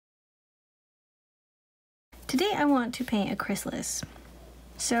Today I want to paint a chrysalis.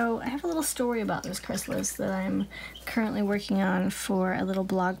 So I have a little story about this chrysalis that I'm currently working on for a little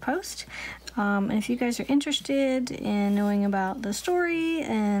blog post. And if you guys are interested in knowing about the story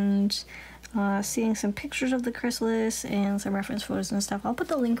and seeing some pictures of the chrysalis and some reference photos and stuff, I'll put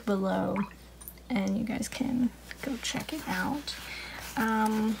the link below and you guys can go check it out.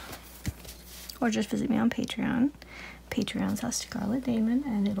 Or just visit me on Patreon. Patreon's Scarlett Damen,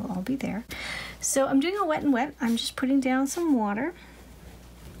 and it'll all be there. So I'm doing a wet and wet. I'm just putting down some water.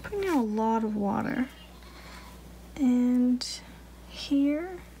 Putting down a lot of water. And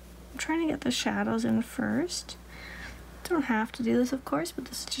here, I'm trying to get the shadows in first. Don't have to do this, of course, but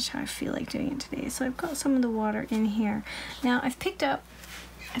this is just how I feel like doing it today. So I've got some of the water in here. Now I've picked up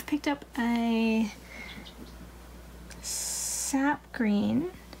a sap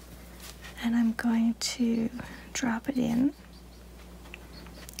green, and I'm going to drop it in.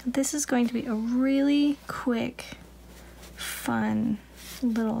 This is going to be a really quick, fun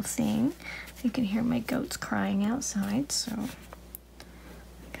little thing. You can hear my goats crying outside, so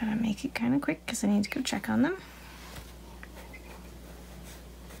I gotta make it kind of quick because I need to go check on them.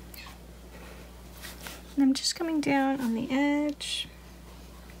 And I'm just coming down on the edge,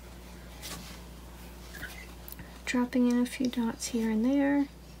 dropping in a few dots here and there.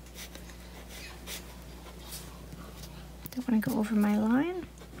 Don't want to go over my line.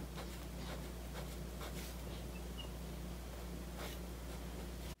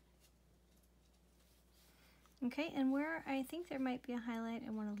 Okay, and where I think there might be a highlight,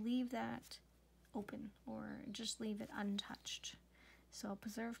 I want to leave that open or just leave it untouched. So I'll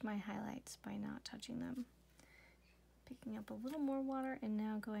preserve my highlights by not touching them. Picking up a little more water and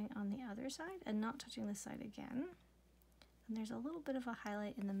now going on the other side and not touching this side again. And there's a little bit of a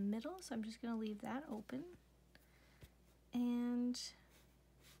highlight in the middle, so I'm just going to leave that open. And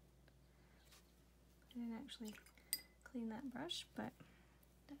I didn't actually clean that brush, but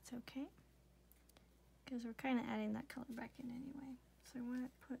that's okay because we're kind of adding that color back in anyway. So I want to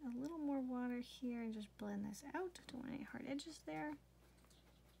put a little more water here and just blend this out. Don't want any hard edges there.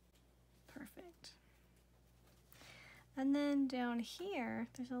 Perfect. And then down here,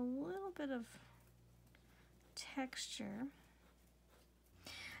 there's a little bit of texture.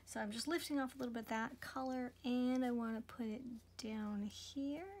 So I'm just lifting off a little bit of that color, and I want to put it down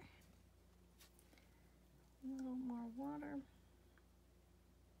here. A little more water.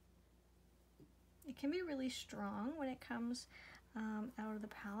 It can be really strong when it comes out of the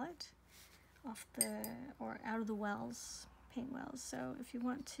palette, or out of the wells, paint wells. So if you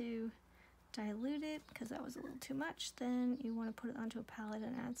want to dilute it, because that was a little too much, then you want to put it onto a palette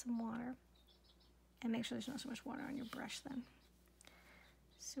and add some water. And make sure there's not so much water on your brush then.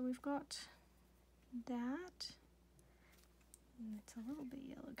 So we've got that, and it's a little bit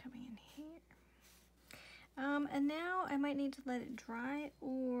yellow coming in here. And now I might need to let it dry,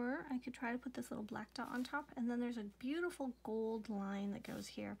 or I could try to put this little black dot on top, and then there's a beautiful gold line that goes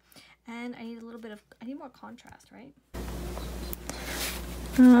here. And I need a little bit of, I need more contrast, right?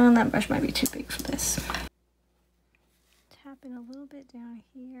 That brush might be too big for this. Tap in a little bit down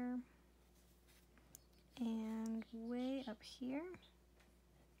here, and way up here.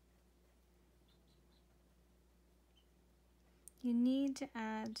 You need to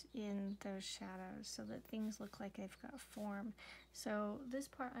add in those shadows so that things look like they've got form. So this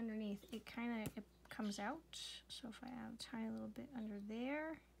part underneath, it comes out. So if I add a tiny little bit under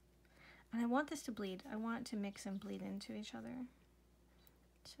there, and I want this to bleed. I want it to mix and bleed into each other.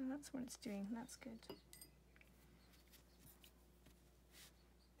 So that's what it's doing. That's good.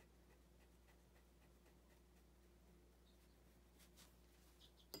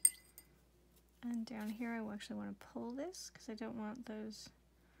 And down here I actually want to pull this because I don't want those,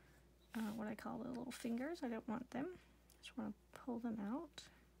 what I call the little fingers, I don't want them. I just want to pull them out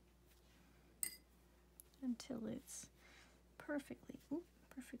until it's perfectly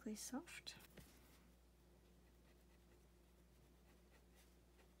soft.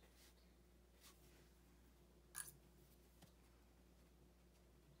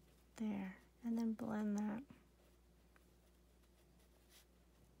 There, and then blend that.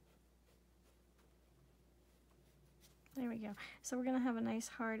 There we go. So we're going to have a nice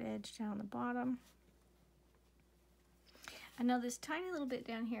hard edge down the bottom. And now this tiny little bit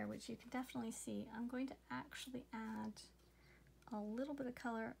down here, which you can definitely see, I'm going to actually add a little bit of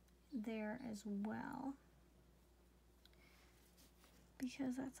color there as well,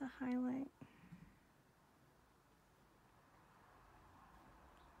 because that's a highlight.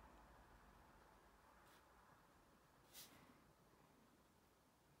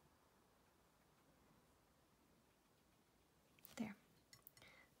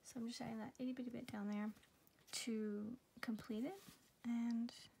 So I'm just adding that itty bitty bit down there. to complete it,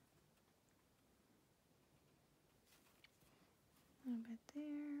 and a little bit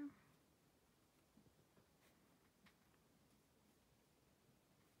there.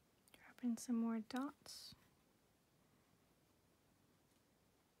 Drop in some more dots.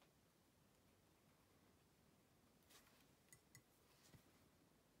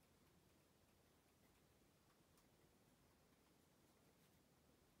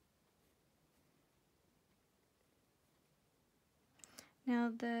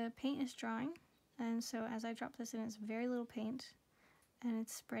 Now the paint is drying, and so as I drop this in, it's very little paint, and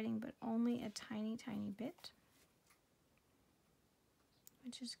it's spreading, but only a tiny, tiny bit,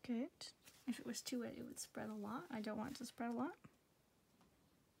 which is good. If it was too wet, it would spread a lot. I don't want it to spread a lot.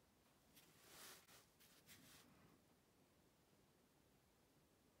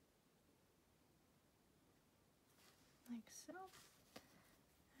 Like so.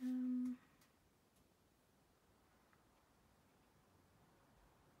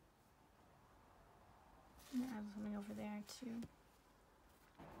 I'm gonna add something over there too.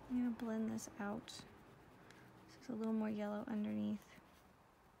 I'm gonna blend this out so it's a little more yellow underneath.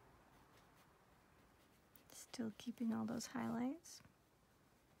 Still keeping all those highlights.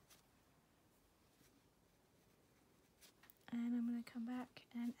 And I'm gonna come back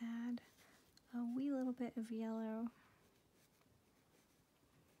and add a wee little bit of yellow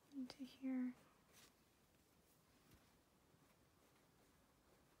into here.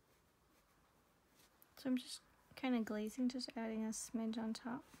 So I'm just kind of glazing, just adding a smidge on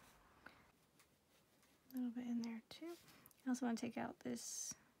top. A little bit in there too. I also want to take out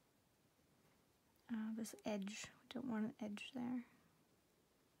this this edge. We don't want an edge there.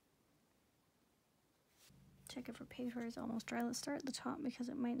 Check if our paper is almost dry. Let's start at the top because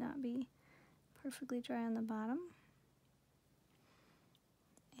it might not be perfectly dry on the bottom.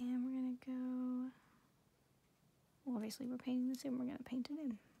 And we're gonna go, well, obviously we're painting this in, we're gonna paint it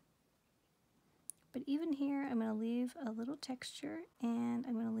in. But even here, I'm gonna leave a little texture, and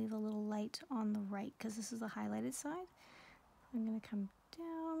I'm gonna leave a little light on the right because this is the highlighted side. I'm gonna come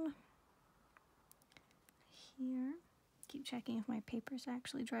down here. Keep checking if my paper's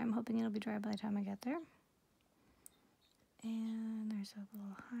actually dry. I'm hoping it'll be dry by the time I get there. And there's a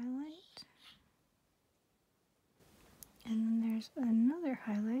little highlight. And then there's another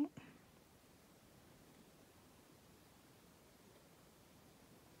highlight.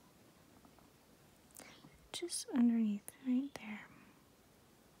 Just underneath, right there.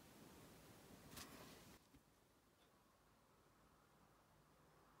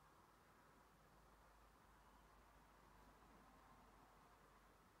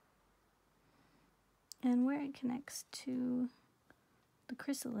 And where it connects to the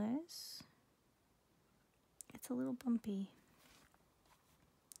chrysalis, it's a little bumpy.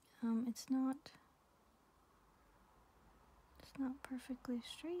 It's not perfectly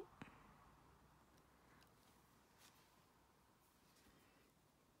straight.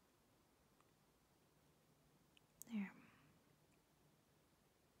 There.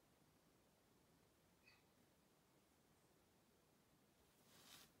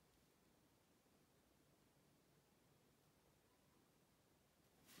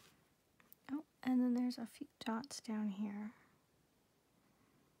 Oh, and then there's a few dots down here.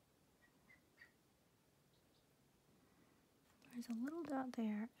 There's a little dot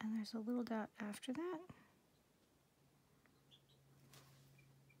there, and there's a little dot after that.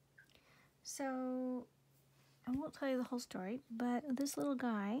 So, I won't tell you the whole story, but this little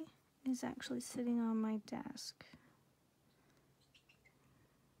guy is actually sitting on my desk.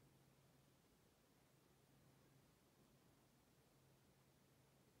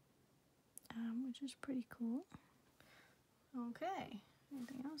 Which is pretty cool. Okay,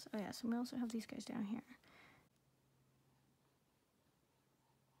 anything else? Oh yeah, so we also have these guys down here.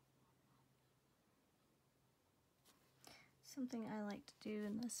 Something I like to do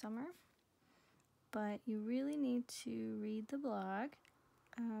in the summer, but you really need to read the blog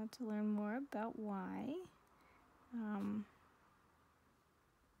to learn more about why.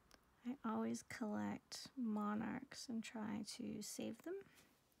 I always collect monarchs and try to save them.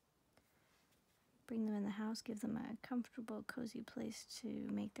 Bring them in the house, give them a comfortable, cozy place to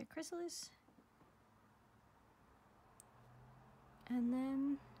make their chrysalis. And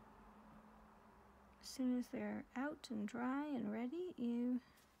then, as soon as they're out and dry and ready, you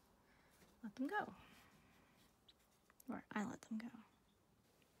let them go. Or I let them go.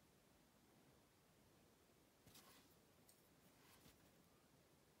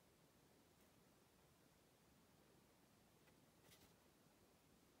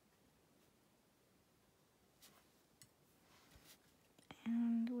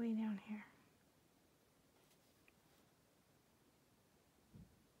 And way down here.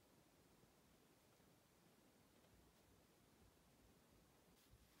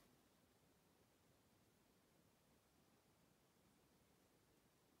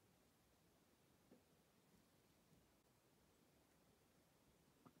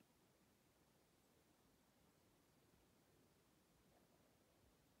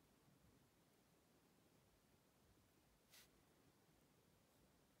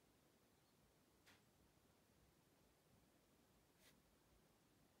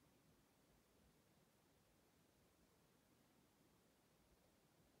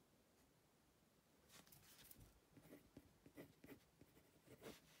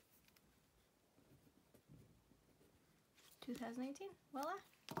 2018. Voila!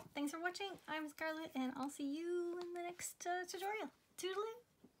 Thanks for watching. I'm Scarlett, and I'll see you in the next tutorial. Toodaloo!